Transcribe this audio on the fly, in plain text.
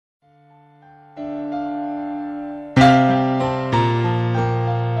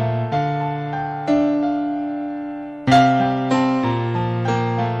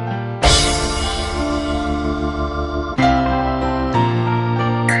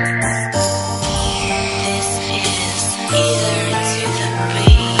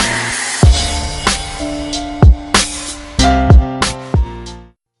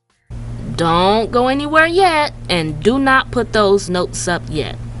anywhere yet, and do not put those notes up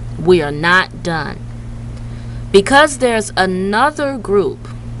yet. We are not done. Because there's another group,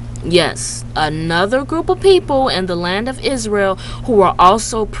 yes, another group of people in the land of Israel who are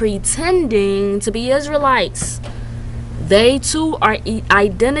also pretending to be Israelites. They too are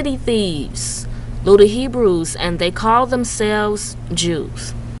identity thieves, little Hebrews, and they call themselves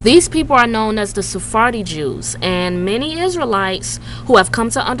Jews. These people are known as the Sephardi Jews, and many Israelites who have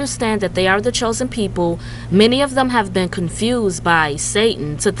come to understand that they are the chosen people, many of them have been confused by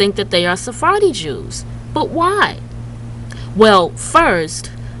Satan to think that they are Sephardi Jews. But why? Well,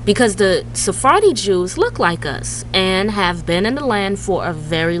 first, because the Sephardi Jews look like us and have been in the land for a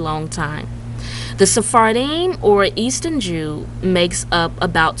very long time. The Sephardim, or Eastern Jew, makes up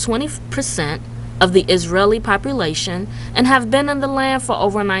about 20% of the Israeli population and have been in the land for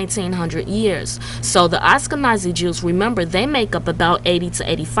over 1900 years. So the Ashkenazi Jews, remember, they make up about 80 to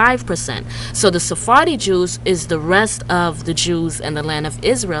 85%. So the Sephardi Jews is the rest of the Jews in the land of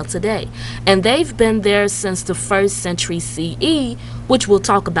Israel today. And they've been there since the 1st century CE, which we'll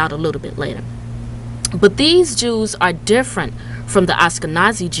talk about a little bit later. But these Jews are different from the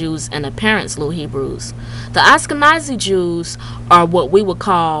Ashkenazi Jews in appearance, little Hebrews. The Ashkenazi Jews are what we would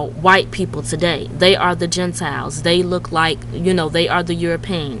call white people today. They are the Gentiles. They look like, they are the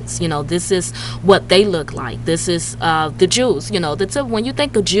Europeans. This is what they look like. This is the Jews. When you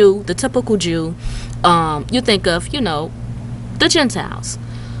think of Jew, the typical Jew, you think of, the Gentiles.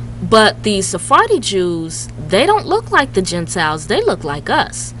 But the Sephardi Jews, they don't look like the Gentiles. They look like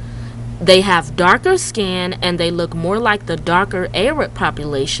us. They have darker skin and they look more like the darker Arab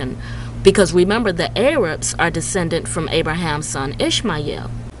population, because remember, the Arabs are descendant from Abraham's son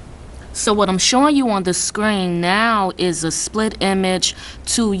Ishmael. So what I'm showing you on the screen now is a split image.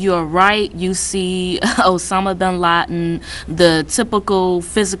 To your right, you see Osama bin Laden, the typical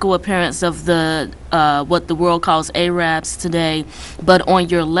physical appearance of the what the world calls Arabs today. But on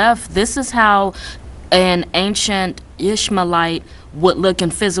your left, this is how an ancient Ishmaelite would look in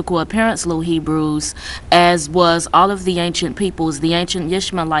physical appearance, little Hebrews, as was all of the ancient peoples, the ancient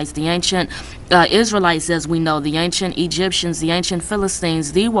Ishmaelites, the ancient Israelites, as we know, the ancient Egyptians, the ancient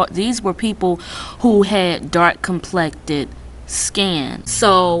Philistines. These were people who had dark complected skin.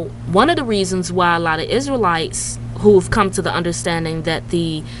 So one of the reasons why a lot of Israelites who've come to the understanding that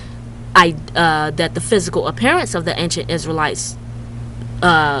the physical appearance of the ancient Israelites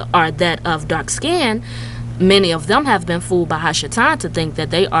are that of dark skin, many of them have been fooled by Hashatan to think that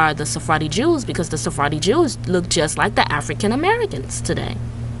they are the Sephardi Jews, because the Sephardi Jews look just like the African Americans today.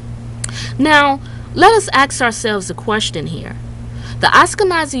 Now, let us ask ourselves a question here. The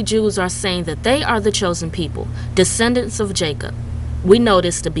Ashkenazi Jews are saying that they are the chosen people, descendants of Jacob. We know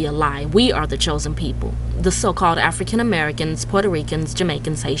this to be a lie. We are the chosen people, the so-called African Americans, Puerto Ricans,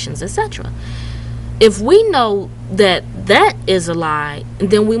 Jamaicans, Haitians, etc. If we know that that is a lie,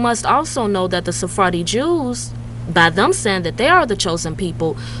 then we must also know that the Sephardi Jews, by them saying that they are the chosen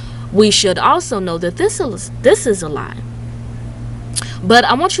people, we should also know that this is a lie. But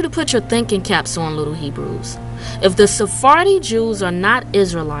I want you to put your thinking caps on, little Hebrews. If the Sephardi Jews are not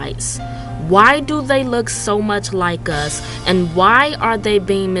Israelites, why do they look so much like us, and why are they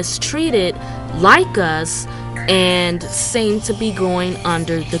being mistreated like us and seem to be going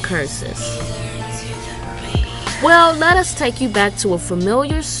under the curses? Well, let us take you back to a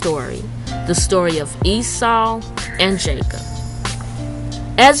familiar story, the story of Esau and Jacob.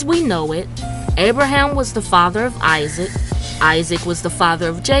 As we know it, Abraham was the father of Isaac, Isaac was the father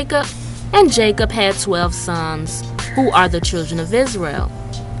of Jacob, and Jacob had 12 sons who are the children of Israel,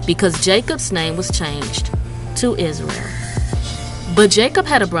 because Jacob's name was changed to Israel. But Jacob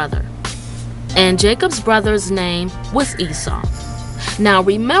had a brother, and Jacob's brother's name was Esau. Now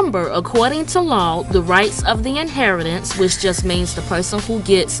remember, according to law, the rights of the inheritance, which just means the person who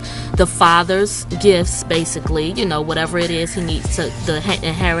gets the father's gifts, basically, whatever it is he needs to, the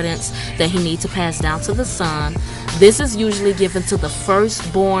inheritance that he needs to pass down to the son, this is usually given to the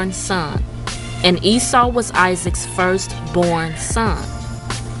firstborn son. And Esau was Isaac's firstborn son.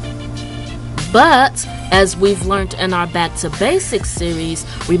 But as we've learned in our Back to Basics series,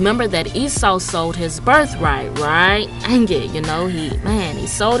 remember that Esau sold his birthright, right? And yeah, he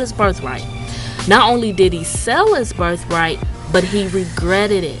sold his birthright. Not only did he sell his birthright, but he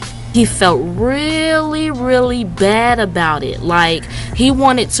regretted it. He felt really, really bad about it. Like, he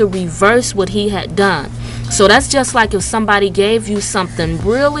wanted to reverse what he had done. So that's just like if somebody gave you something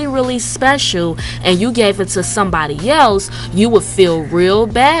really, really special and you gave it to somebody else, you would feel real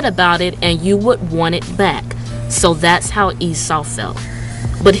bad about it and you would want it back. So that's how Esau felt.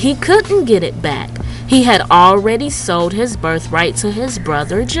 But he couldn't get it back. He had already sold his birthright to his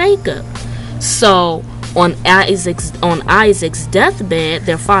brother Jacob. So on Isaac's deathbed,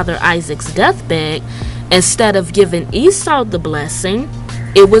 their father Isaac's deathbed, instead of giving Esau the blessing,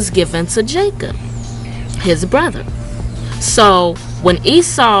 it was given to Jacob, his brother. So when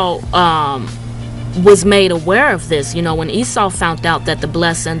Esau was made aware of this, when Esau found out that the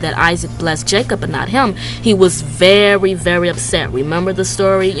blessing that Isaac blessed Jacob and not him, he was very, very upset. Remember the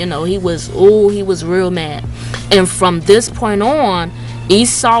story? He was real mad. And from this point on,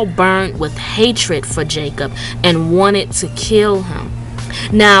 Esau burned with hatred for Jacob and wanted to kill him.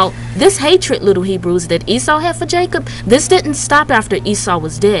 Now, this hatred, little Hebrews, that Esau had for Jacob, this didn't stop after Esau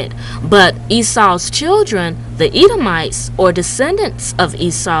was dead. But Esau's children, the Edomites, or descendants of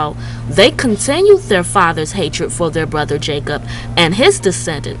Esau, they continued their father's hatred for their brother Jacob and his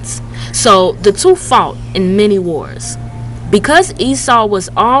descendants. So the two fought in many wars. Because Esau was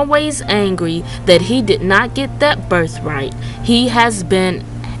always angry that he did not get that birthright, he has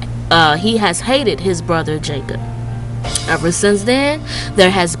hated his brother Jacob. Ever since then, there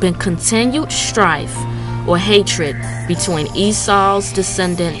has been continued strife or hatred between Esau's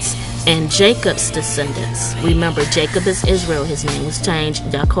descendants and Jacob's descendants. Remember, Jacob is Israel. His name was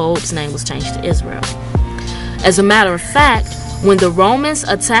changed. Jacob's name was changed to Israel. As a matter of fact, when the Romans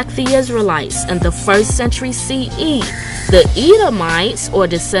attacked the Israelites in the 1st century CE, the Edomites, or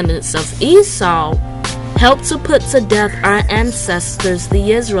descendants of Esau, helped to put to death our ancestors,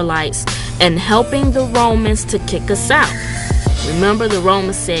 the Israelites, and helping the Romans to kick us out. Remember, the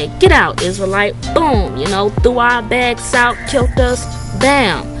Romans said, "Get out, Israelite." Boom, threw our bags out, killed us,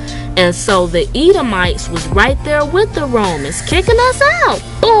 bam. And so the Edomites was right there with the Romans, kicking us out.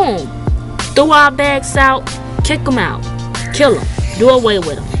 Boom, threw our bags out, kick them out, kill them, do away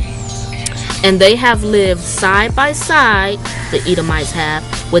with them. And they have lived side by side, the Edomites have,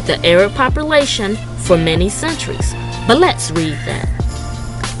 with the Arab population for many centuries. But let's read that.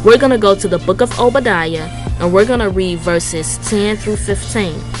 We're going to go to the book of Obadiah, and we're going to read verses 10 through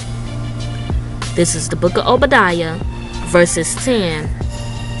 15. This is the book of Obadiah, verses 10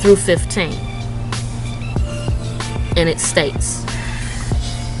 through 15. And it states,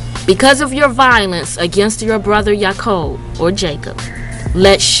 "Because of your violence against your brother Jacob, or Jacob,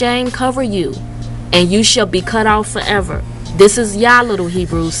 let shame cover you, and you shall be cut off forever." This is Yah, little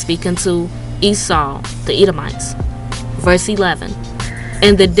Hebrews, speaking to Esau, the Edomites. Verse 11.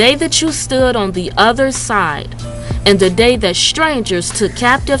 "And the day that you stood on the other side, and the day that strangers took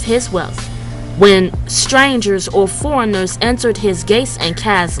captive his wealth, when strangers or foreigners entered his gates and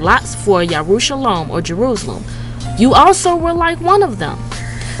cast lots for Jerusalem, or Jerusalem, you also were like one of them."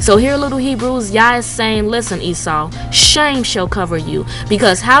 So here, little Hebrews, Yah is saying, listen, Esau, shame shall cover you,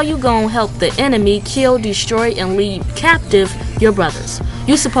 because how you gonna help the enemy kill, destroy, and lead captive your brothers?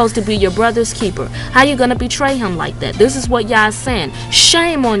 You're supposed to be your brother's keeper. How you gonna betray him like that? This is what Yah is saying.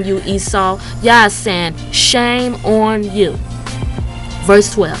 Shame on you, Esau. Yah is saying, shame on you. Verse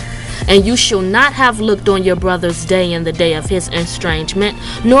 12. "And you shall not have looked on your brother's day in the day of his estrangement,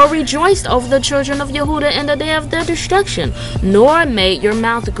 nor rejoiced over the children of Yehudah in the day of their destruction, nor made your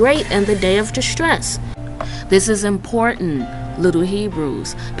mouth great in the day of distress." This is important, little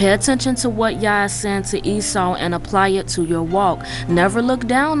Hebrews. Pay attention to what Yah is saying to Esau and apply it to your walk. Never look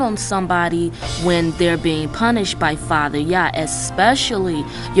down on somebody when they're being punished by Father Yah, especially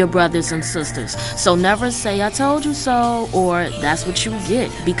your brothers and sisters. So never say, "I told you so," or "that's what you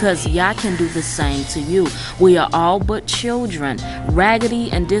get," because Yah can do the same to you. We are all but children, raggedy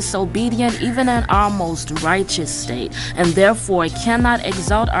and disobedient, even in our most righteous state, and therefore cannot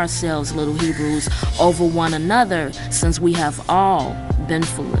exalt ourselves, little Hebrews, over one another, since we have all been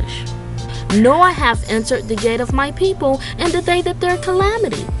foolish. "Nor have entered the gate of my people in the day of their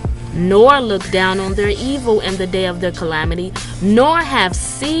calamity, nor looked down on their evil in the day of their calamity, nor have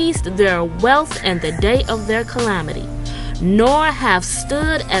seized their wealth in the day of their calamity, nor have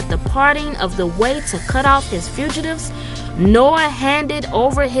stood at the parting of the way to cut off his fugitives, nor handed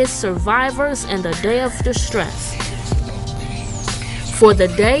over his survivors in the day of distress. For the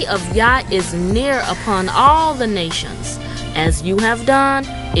day of Yah is near upon all the nations. As you have done,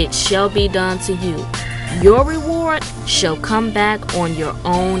 it shall be done to you. Your reward shall come back on your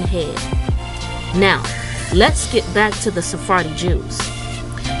own head." Now, let's get back to the Sephardi Jews.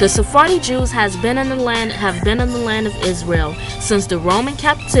 The Sephardi Jews have been in the land of Israel since the Roman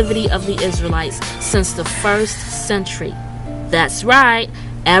captivity of the Israelites, since the 1st century. That's right,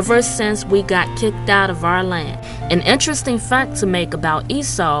 ever since we got kicked out of our land. An interesting fact to make about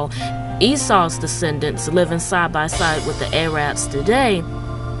Esau's descendants living side by side with the Arabs today,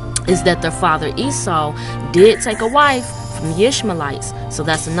 is that their father Esau did take a wife from the Ishmaelites. So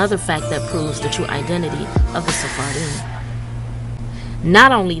that's another fact that proves the true identity of the Sephardim.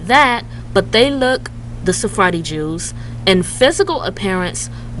 Not only that, but they look, the Sephardi Jews, in physical appearance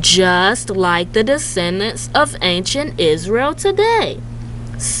just like the descendants of ancient Israel today.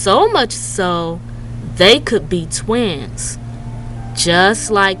 So much so, they could be twins, just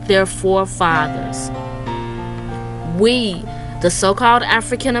like their forefathers. We, the so-called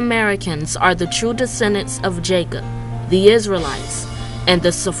African Americans, are the true descendants of Jacob, the Israelites, and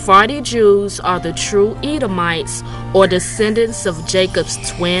the Sephardi Jews are the true Edomites, or descendants of Jacob's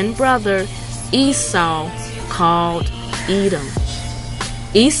twin brother Esau, called Edom.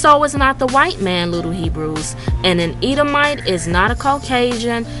 Esau is not the white man, little Hebrews, and an Edomite is not a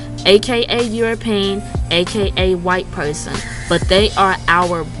Caucasian, aka European, aka white person, but they are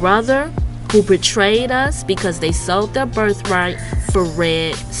our brother who betrayed us because they sold their birthright for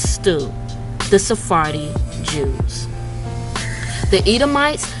red stew, the Sephardi Jews. The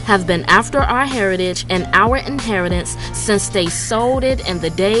Edomites have been after our heritage and our inheritance since they sold it in the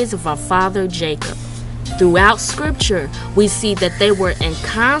days of our father Jacob. Throughout Scripture, we see that they were in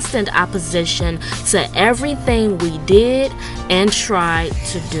constant opposition to everything we did and tried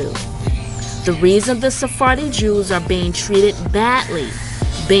to do. The reason the Sephardi Jews are being treated badly,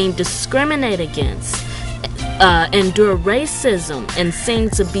 being discriminated against, endure racism, and seem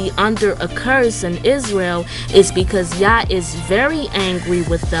to be under a curse in Israel is because Yah is very angry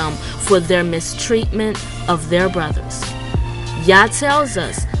with them for their mistreatment of their brothers. Yah tells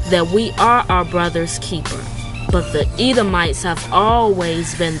us that we are our brother's keeper, but the Edomites have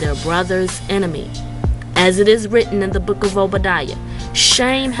always been their brother's enemy. As it is written in the book of Obadiah,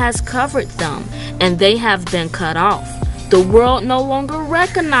 shame has covered them, and they have been cut off. The world no longer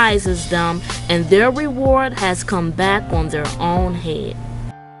recognizes them, and their reward has come back on their own head.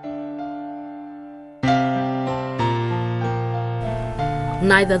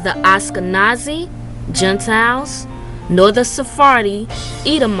 Neither the Ashkenazi, Gentiles, nor the Sephardi,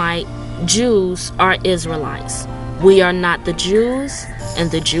 Edomite, Jews are Israelites. We are not the Jews, and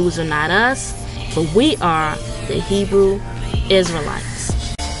the Jews are not us, but we are the Hebrew Israelites.